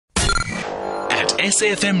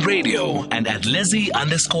SAFM Radio and at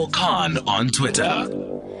Lizzie_Khan on Twitter.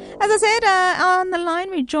 As I said, on the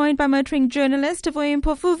line we're joined by motoring journalist Vuyi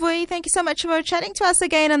Mpofu. Vuyi, thank you so much for chatting to us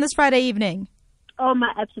again on this Friday evening. Oh,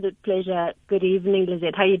 my absolute pleasure. Good evening,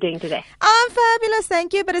 Lizette. How are you doing today? I'm fabulous,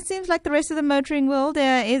 thank you. But it seems like the rest of the motoring world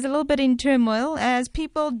is a little bit in turmoil as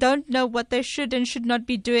people don't know what they should and should not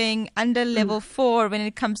be doing under level 4 when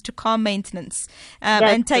it comes to car maintenance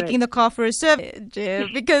and taking the car for a service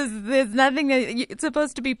because there's nothing that it's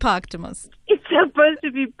supposed to be parked, Amos. It's supposed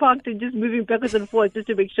to be parked and just moving backwards and forwards just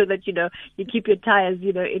to make sure that, you keep your tires,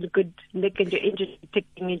 in a good nick and your engine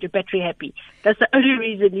ticking and your battery happy. That's the only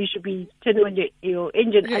reason you should be turning on your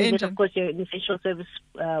engine. Unless, of course, you're an essential service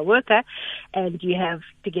worker and you have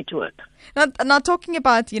to get to work. Not talking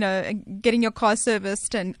about, getting your car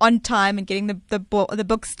serviced and on time and getting the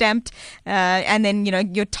book stamped and then,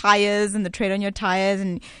 your tires and the tread on your tires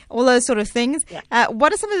and all those sort of things. Yeah.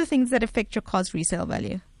 What are some of the things that affect your car's resale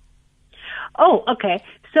value? Oh, okay.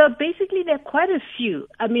 So basically there are quite a few.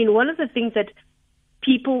 I mean, one of the things that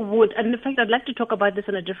people would, and in fact, I'd like to talk about this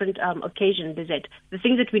on a different occasion, Lizette, the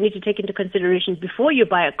things that we need to take into consideration before you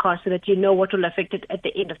buy a car so that you know what will affect it at the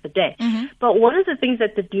end of the day. Mm-hmm. But one of the things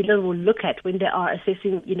that the dealer will look at when they are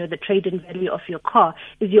assessing, the trade-in value of your car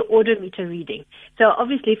is your odometer reading. So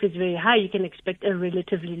obviously, if it's very high, you can expect a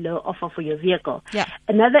relatively low offer for your vehicle. Yeah.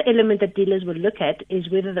 Another element that dealers will look at is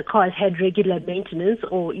whether the car has had regular maintenance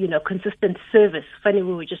or, consistent service. Funny,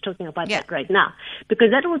 we were just talking about that right now. Because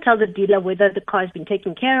that will tell the dealer whether the car has been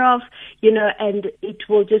taken care of, and it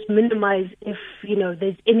will just minimize if,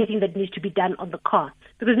 there's anything that needs to be done on the car.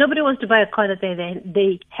 Because nobody wants to buy a car that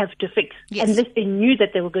they have to fix, unless they knew that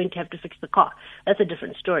they were going to have to fix the car. That's a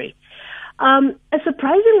different story. A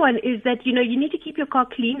surprising one is that, you need to keep your car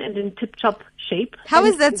clean and in tip-top shape. How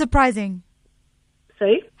is that surprising?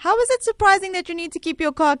 Sorry? How is it surprising that you need to keep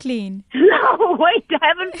your car clean? No, wait, I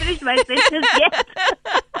haven't finished my sentence yet.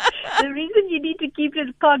 The reason you need to keep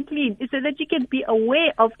your car clean is so that you can be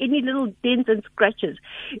aware of any little dents and scratches.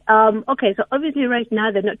 Okay, so obviously right now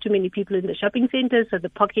there are not too many people in the shopping centers, so the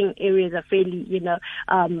parking areas are fairly,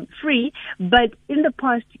 free. But in the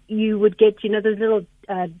past, you would get, those little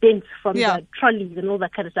dents from the trolleys and all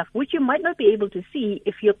that kind of stuff, which you might not be able to see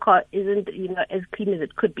if your car isn't, as clean as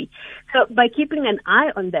it could be. So by keeping an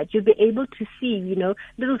eye on that, you'll be able to see,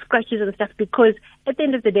 little scratches and stuff, because at the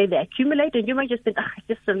end of the day, they accumulate and you might just think, it's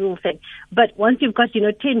just a little thing. But once you've got,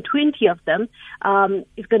 10, 20 of them,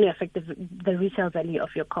 it's going to affect the resale value of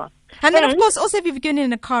your car. And then, of course, also if you've been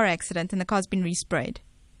in a car accident and the car's been resprayed.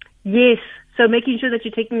 Yes. So making sure that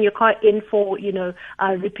you're taking your car in for,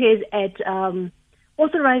 repairs at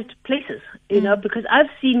authorized places, because I've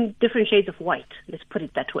seen different shades of white. Let's put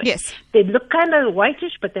it that way. Yes. They look kind of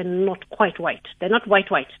whitish, but they're not quite white. They're not white.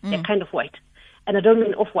 They're kind of white. And I don't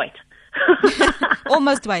mean off-white.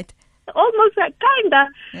 Almost white. Almost white, kinda.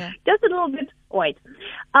 Yeah. Just a little bit white.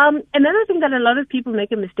 Another thing that a lot of people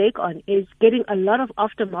make a mistake on is getting a lot of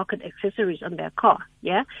aftermarket accessories on their car.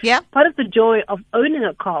 Yeah? Yeah. Part of the joy of owning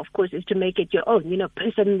a car, of course, is to make it your own,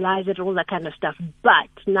 personalize it, all that kind of stuff. But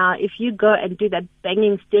now, if you go and do that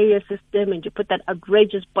banging stereo system and you put that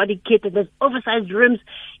outrageous body kit and those oversized rims,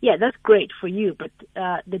 that's great for you, but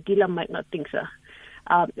the dealer might not think so.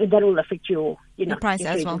 That will affect your price your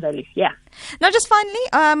as well. Value. Yeah. Now, just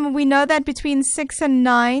finally, we know that between 6 and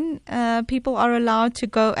 9, people are allowed to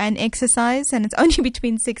go and exercise, and it's only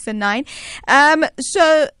between 6 and 9.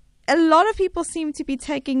 So a lot of people seem to be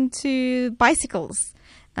taking to bicycles,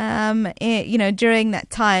 during that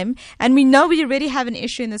time. And we know we already have an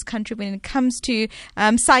issue in this country when it comes to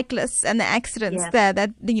cyclists and the accidents there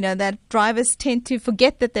that drivers tend to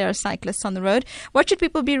forget that there are cyclists on the road. What should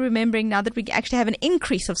people be remembering now that we actually have an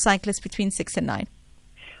increase of cyclists between 6 and 9?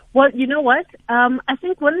 Well, you know what? I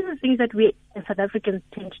think one of the things that we as South Africans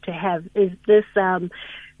tend to have is this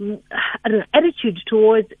attitude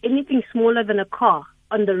towards anything smaller than a car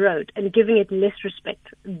on the road and giving it less respect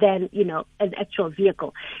than, an actual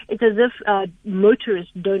vehicle. It's as if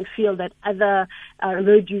motorists don't feel that other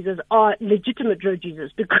road users are legitimate road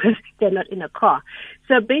users because they're not in a car.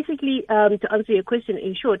 So basically, to answer your question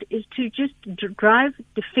in short, is to just drive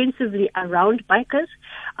defensively around bikers,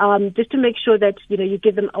 just to make sure that, you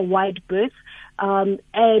give them a wide berth, and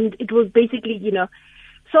it will basically,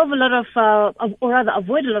 solve a lot of, or rather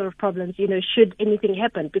avoid a lot of problems, should anything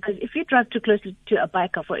happen. Because if you drive too close to a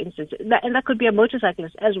biker, for instance, and that could be a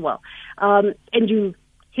motorcyclist as well, and you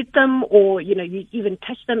hit them or, you even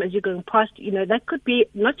touch them as you're going past, that could be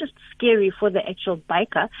not just scary for the actual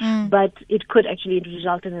biker, but it could actually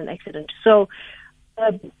result in an accident. So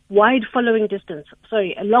a long following distance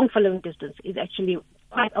is actually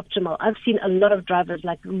quite optimal. I've seen a lot of drivers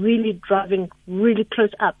like really driving really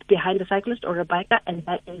close up behind a cyclist or a biker, and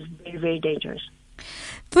that is very, very dangerous.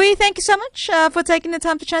 Vuyi, thank you so much for taking the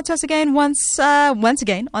time to chat to us again once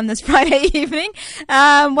again on this Friday evening.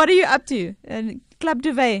 What are you up to? Club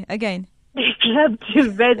Duvet again? Club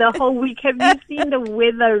Duvet the whole week. Have you seen the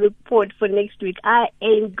weather report for next week? I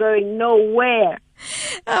ain't going nowhere.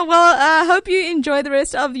 I hope you enjoy the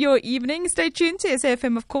rest of your evening. Stay tuned to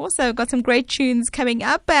SAFM, of course. I've got some great tunes coming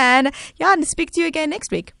up, and I'll speak to you again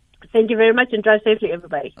next week. Thank you very much, and drive safely,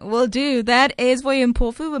 everybody. Will do. That is Vuyi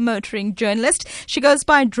Mpofu, a motoring journalist. She goes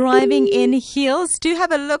by Driving in Heels. Do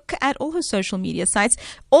have a look at all her social media sites.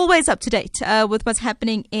 Always up to date with what's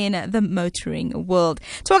happening in the motoring world.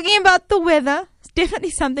 Talking about the weather,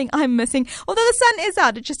 definitely something I'm missing. Although the sun is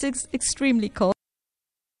out, it's just extremely cold.